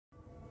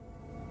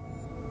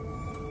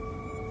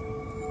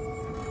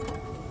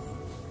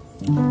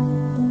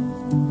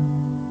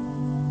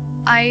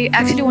I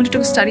actually wanted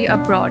to study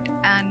abroad,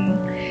 and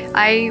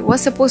I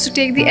was supposed to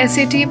take the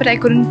SAT, but I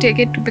couldn't take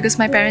it because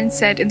my parents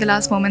said in the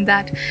last moment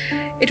that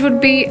it would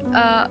be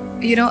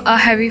a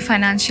heavy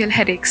financial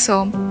headache.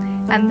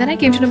 And then I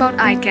came to know about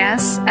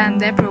ICAS and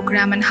their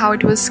program and how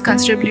it was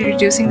considerably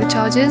reducing the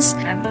charges,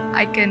 and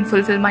I can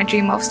fulfill my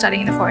dream of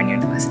studying in a foreign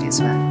university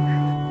as well.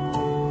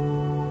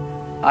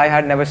 I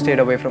had never stayed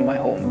away from my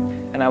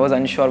home, and I was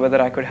unsure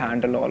whether I could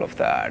handle all of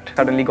that.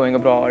 Suddenly going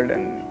abroad,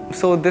 and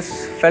so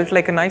this felt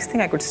like a nice thing.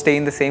 I could stay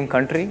in the same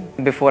country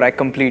before I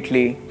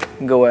completely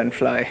go and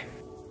fly.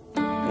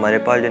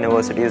 Manipal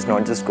University is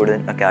not just good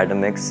in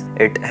academics.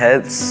 It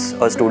helps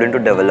a student to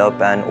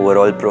develop an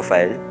overall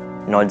profile,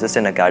 not just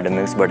in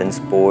academics but in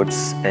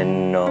sports,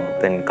 in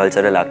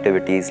cultural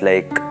activities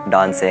like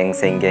dancing,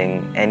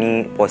 singing,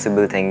 any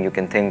possible thing you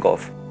can think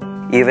of.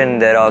 Even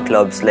there are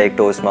clubs like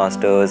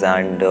Toastmasters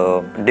and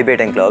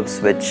debating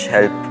clubs which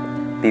help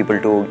people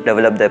to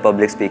develop their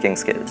public speaking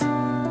skills.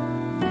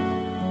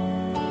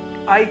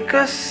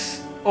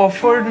 ICAS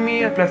offered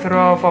me a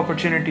plethora of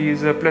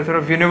opportunities, a plethora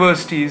of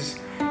universities.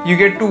 You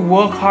get to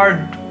work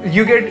hard,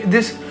 you get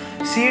this,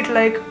 see it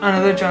like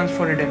another chance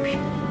for redemption.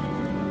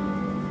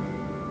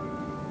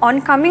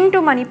 On coming to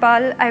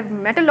Manipal, I've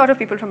met a lot of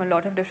people from a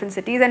lot of different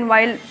cities, and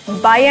while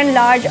by and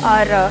large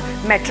our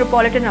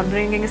metropolitan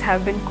upbringings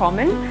have been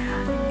common,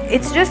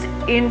 it's just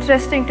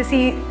interesting to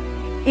see,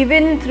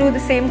 even through the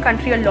same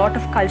country, a lot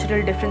of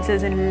cultural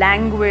differences in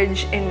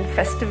language, in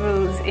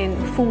festivals, in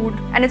food.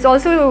 And it's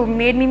also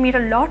made me meet a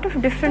lot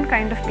of different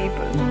kind of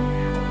people.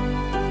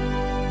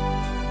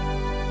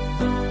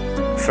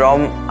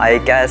 From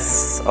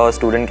ICAS, a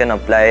student can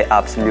apply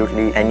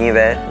absolutely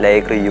anywhere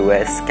like the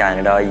US,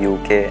 Canada,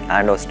 UK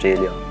and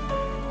Australia.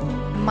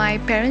 My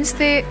parents,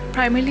 they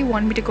primarily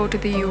want me to go to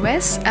the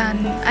US,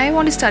 and I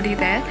want to study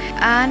there.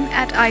 And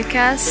at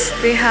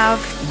ICAS, they have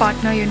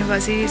partner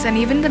universities, and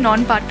even the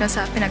non-partners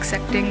have been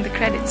accepting the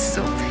credits.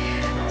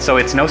 So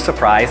it's no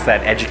surprise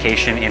that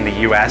education in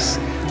the US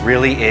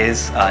really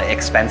is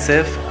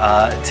expensive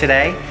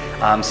today.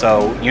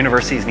 So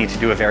universities need to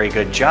do a very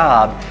good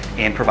job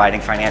in providing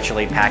financial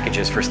aid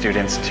packages for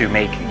students to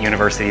make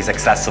universities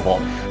accessible.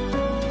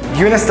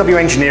 UNSW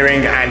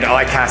Engineering and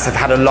ICAS have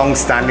had a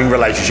long-standing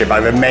relationship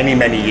over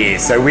many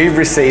years, so we've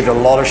received a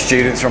lot of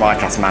students from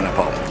ICAS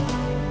Manipal.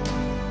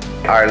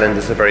 Ireland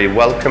is a very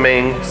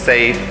welcoming,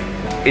 safe,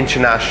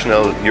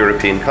 international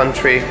European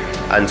country,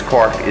 and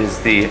Cork is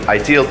the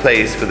ideal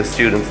place for the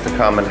students to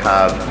come and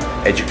have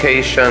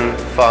education,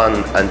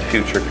 fun and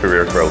future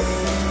career growth.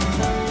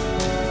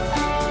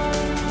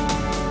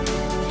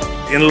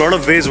 In a lot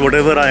of ways,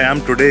 whatever I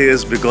am today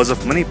is because of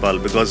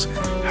Manipal, because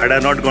had I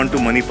not gone to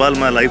Manipal,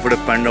 my life would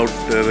have panned out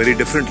very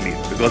differently.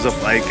 Because of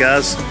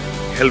ICAS,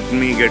 helped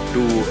me get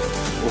to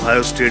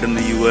Ohio State in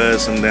the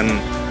US, and then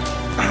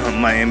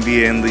my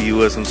MBA in the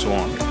US and so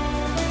on.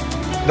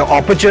 The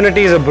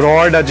opportunities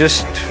abroad are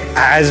just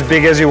as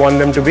big as you want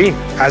them to be,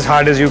 as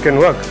hard as you can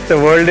work. The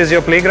world is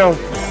your playground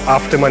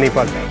after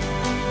Manipal.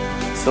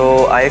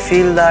 So I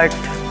feel that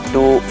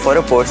for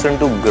a person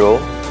to grow,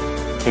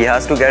 he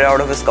has to get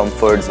out of his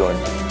comfort zone.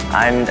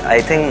 And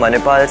I think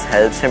Manipal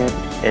helps him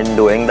in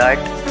doing that.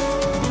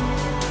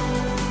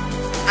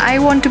 I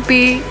want to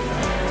be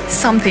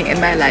something in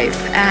my life,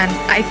 and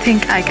I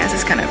think ICAS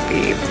is going to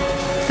be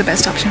the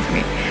best option for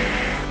me.